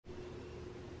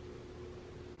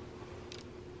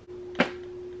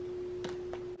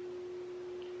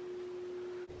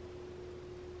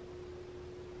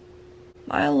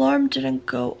My alarm didn't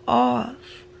go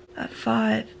off at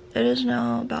 5. It is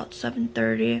now about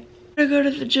 7:30. I'm gonna go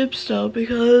to the gym still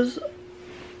because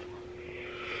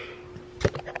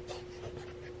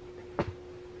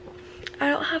I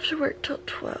don't have to work till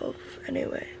 12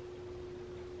 anyway.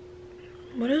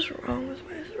 What is wrong with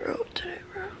my throat today,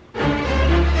 bro?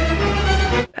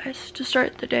 Guys, to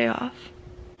start the day off,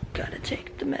 gotta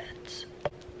take the meds.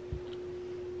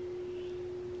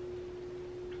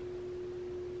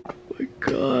 Oh my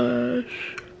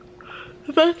gosh.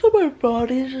 The fact that my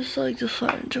body just like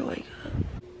decided to wake up.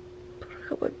 I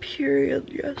got my period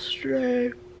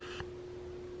yesterday.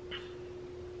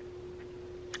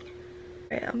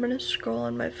 Okay, I'm gonna scroll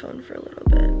on my phone for a little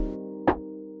bit.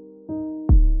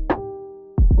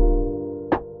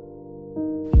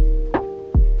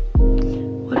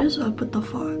 What is up with the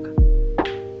fog?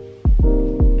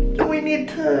 Do we need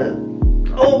to...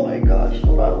 Oh my gosh,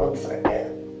 hold on 1 second.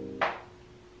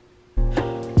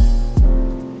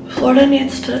 Florida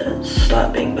needs to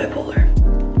stop being bipolar.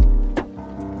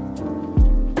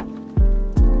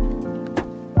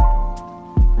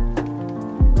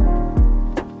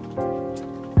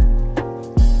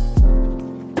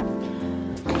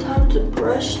 Time to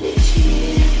brush the teeth.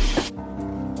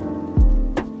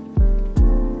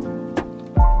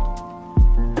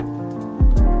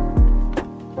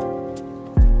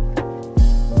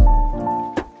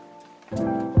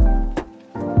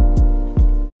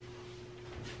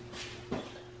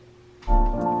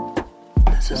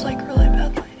 This is like really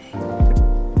bad lighting.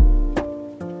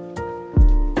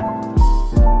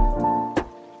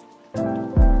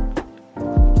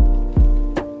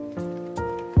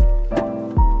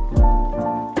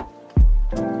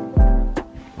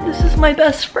 This is my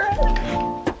best friend.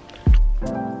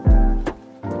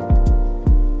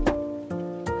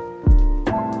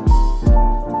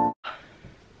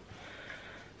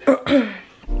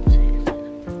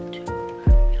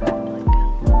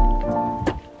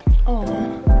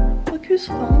 Who's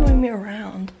following me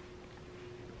around?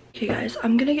 Okay guys,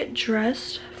 I'm gonna get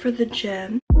dressed for the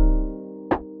gym.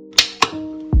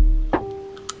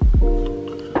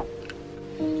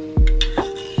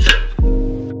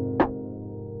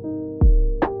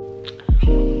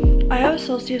 I have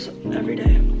Celsius every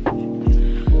day.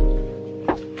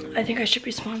 I think I should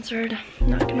be sponsored,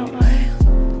 not gonna lie.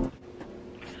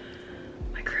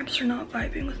 My cramps are not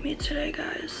vibing with me today,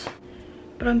 guys.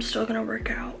 But I'm still gonna work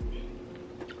out.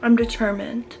 I'm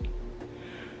determined.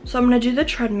 So I'm gonna do the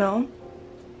treadmill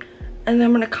and then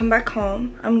I'm gonna come back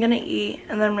home. I'm gonna eat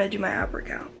and then I'm gonna do my ab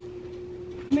workout.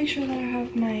 Make sure that I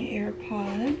have my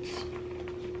AirPods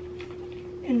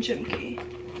and gym key.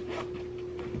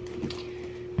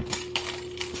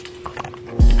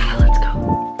 Let's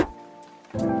go.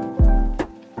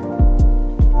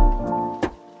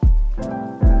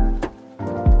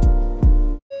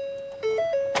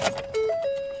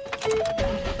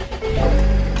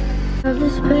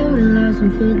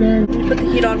 Put the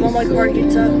heat on while my car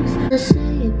gets up.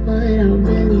 But I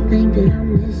really think that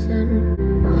I'm missing.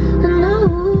 I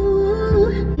know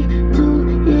to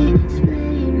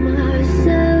explain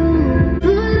myself.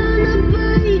 Put on the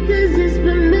bike 'cause it's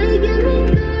been making me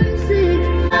toxic.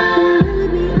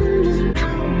 Maybe I'm just...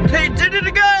 Hey, did it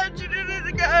again! She did it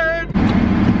again!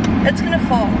 It's gonna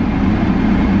fall.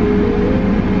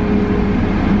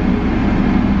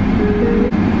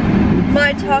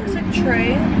 My Toxic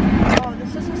Trait. Oh,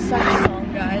 this is a sex song,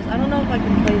 guys. I don't know if I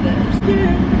can play this.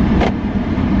 Yeah.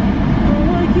 I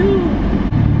like you.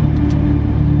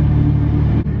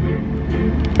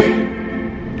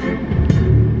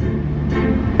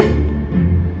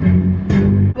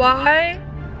 Why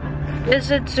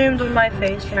is it zoomed on my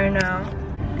face right now?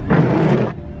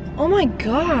 Oh my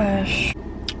gosh.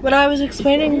 When I was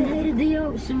explaining...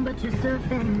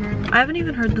 I haven't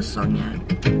even heard this song yet.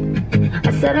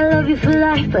 I said I love you for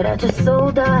life, but I just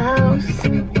sold our house.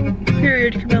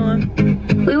 Period, Camilla.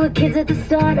 We were kids at the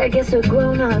start, I guess we're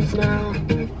grown-ups now.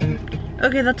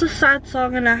 Okay, that's a sad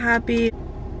song and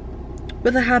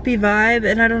with a happy vibe,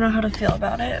 and I don't know how to feel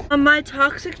about it. My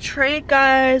toxic trait,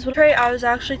 guys, I was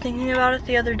actually thinking about it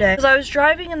the other day. Because I was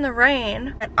driving in the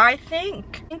rain, and I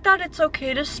think that it's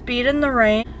okay to speed in the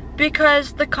rain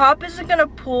because the cop isn't gonna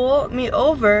pull me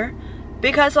over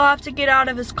because I'll have to get out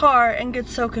of his car and get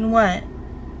soaking wet.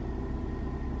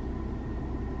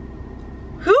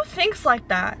 Who thinks like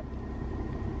that?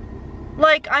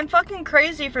 Like, I'm fucking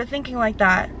crazy for thinking like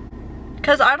that.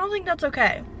 Because I don't think that's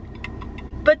okay.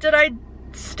 But did I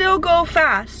still go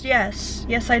fast? Yes.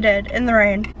 Yes, I did. In the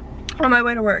rain. On my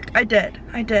way to work. I did.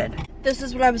 This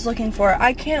is what I was looking for.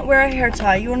 I can't wear a hair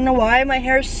tie. You wanna know why? My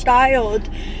hair's styled.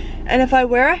 And if I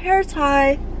wear a hair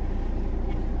tie,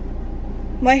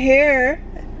 my hair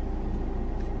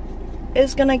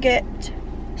is gonna get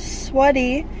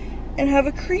sweaty and have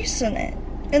a crease in it.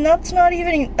 And that's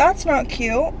not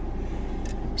cute.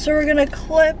 So we're gonna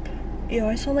clip. Ew,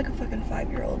 I sound like a fucking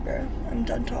 5-year-old, bro. I'm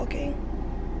done talking.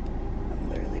 I'm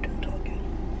literally done talking.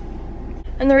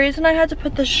 And the reason I had to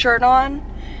put this shirt on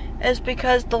is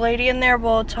because the lady in there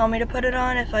will tell me to put it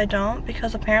on if I don't,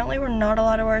 because apparently we're not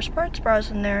allowed to wear sports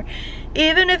bras in there,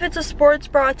 even if it's a sports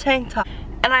bra tank top.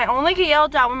 And I only get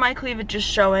yelled at when my cleavage is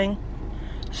showing.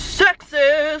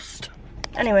 Sexist!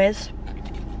 Anyways.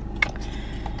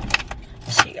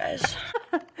 See you guys.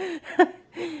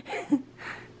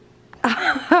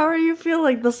 How are you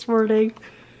feeling this morning?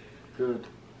 Good.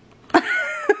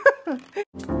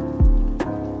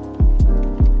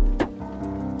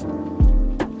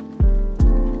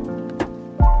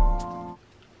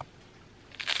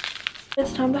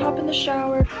 It's time to hop in the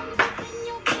shower.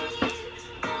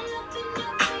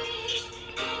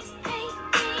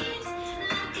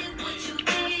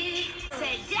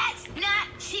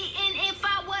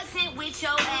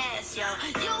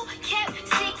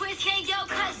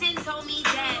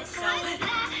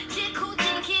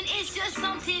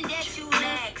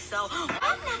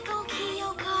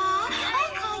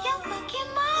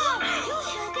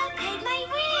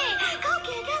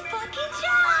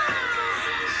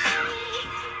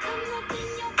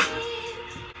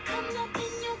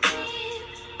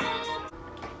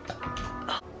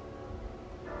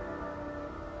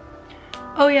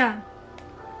 Oh yeah,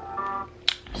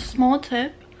 small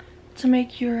tip to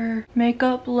make your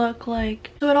makeup look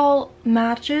like, so it all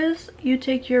matches, you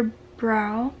take your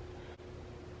brow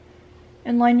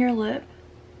and line your lip.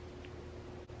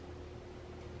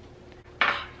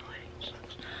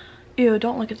 Ew,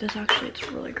 don't look at this, actually,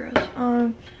 it's really gross.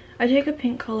 I take a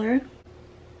pink color.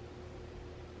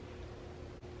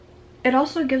 It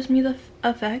also gives me the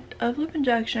effect of lip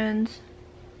injections,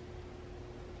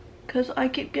 because I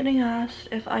keep getting asked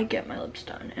if I get my lips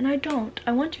done, and I don't.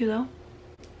 I want to though.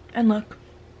 And look,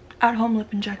 at home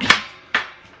lip injection.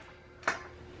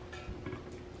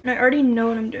 And I already know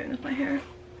what I'm doing with my hair.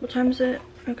 What time is it?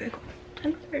 Okay,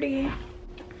 cool. 10:30.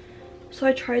 So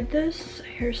I tried this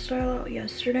hairstyle out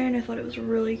yesterday and I thought it was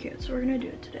really cute, so we're gonna do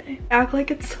it today. Act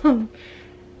like it's some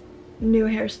new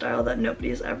hairstyle that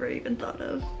nobody's ever even thought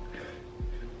of.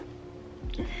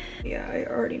 Yeah, I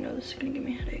already know this is gonna give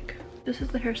me a headache. This is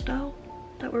the hairstyle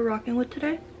that we're rocking with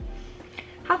today.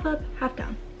 Half up, half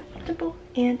down. Simple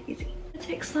and easy. I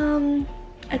take some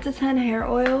It's a 10 hair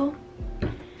oil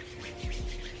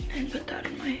and put that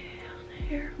in my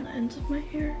hair, on the ends of my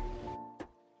hair.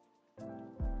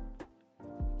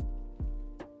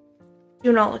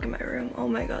 Do not look in my room. Oh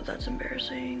my god, that's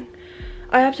embarrassing.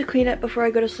 I have to clean it before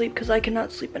I go to sleep because I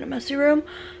cannot sleep in a messy room.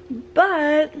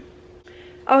 But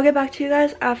I'll get back to you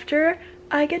guys after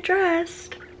I get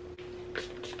dressed.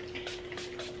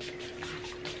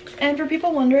 And for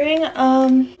people wondering,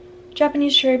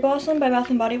 Japanese Cherry Blossom by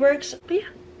Bath & Body Works. But yeah,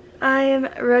 I am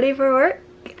ready for work.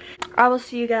 I will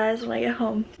see you guys when I get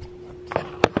home.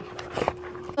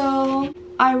 So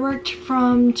I worked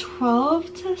from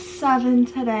 12 to 7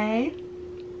 today.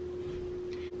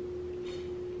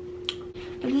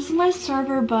 But this is my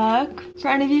server book. For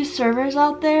any of you servers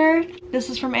out there, this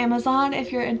is from Amazon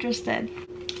if you're interested.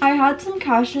 I had some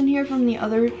cash in here from the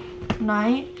other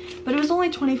night, but it was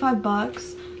only 25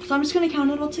 bucks. So I'm just gonna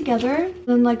count it all together,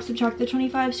 then like subtract the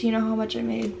 25 so you know how much I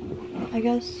made. I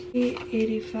guess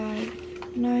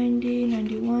 85, 90,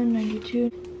 91,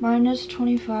 92, minus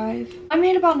 25. I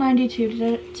made about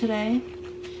 92 today.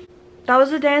 That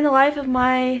was a day in the life of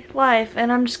my life,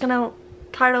 and I'm just gonna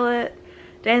title it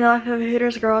Day in the Life of a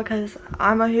Hooters Girl because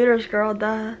I'm a Hooters girl,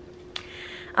 duh.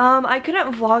 I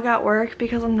couldn't vlog at work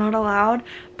because I'm not allowed,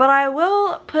 but I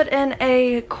will put in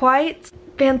a quite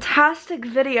fantastic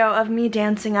video of me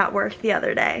dancing at work the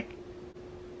other day.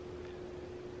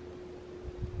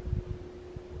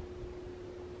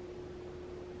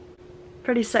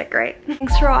 Pretty sick, right?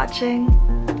 Thanks for watching.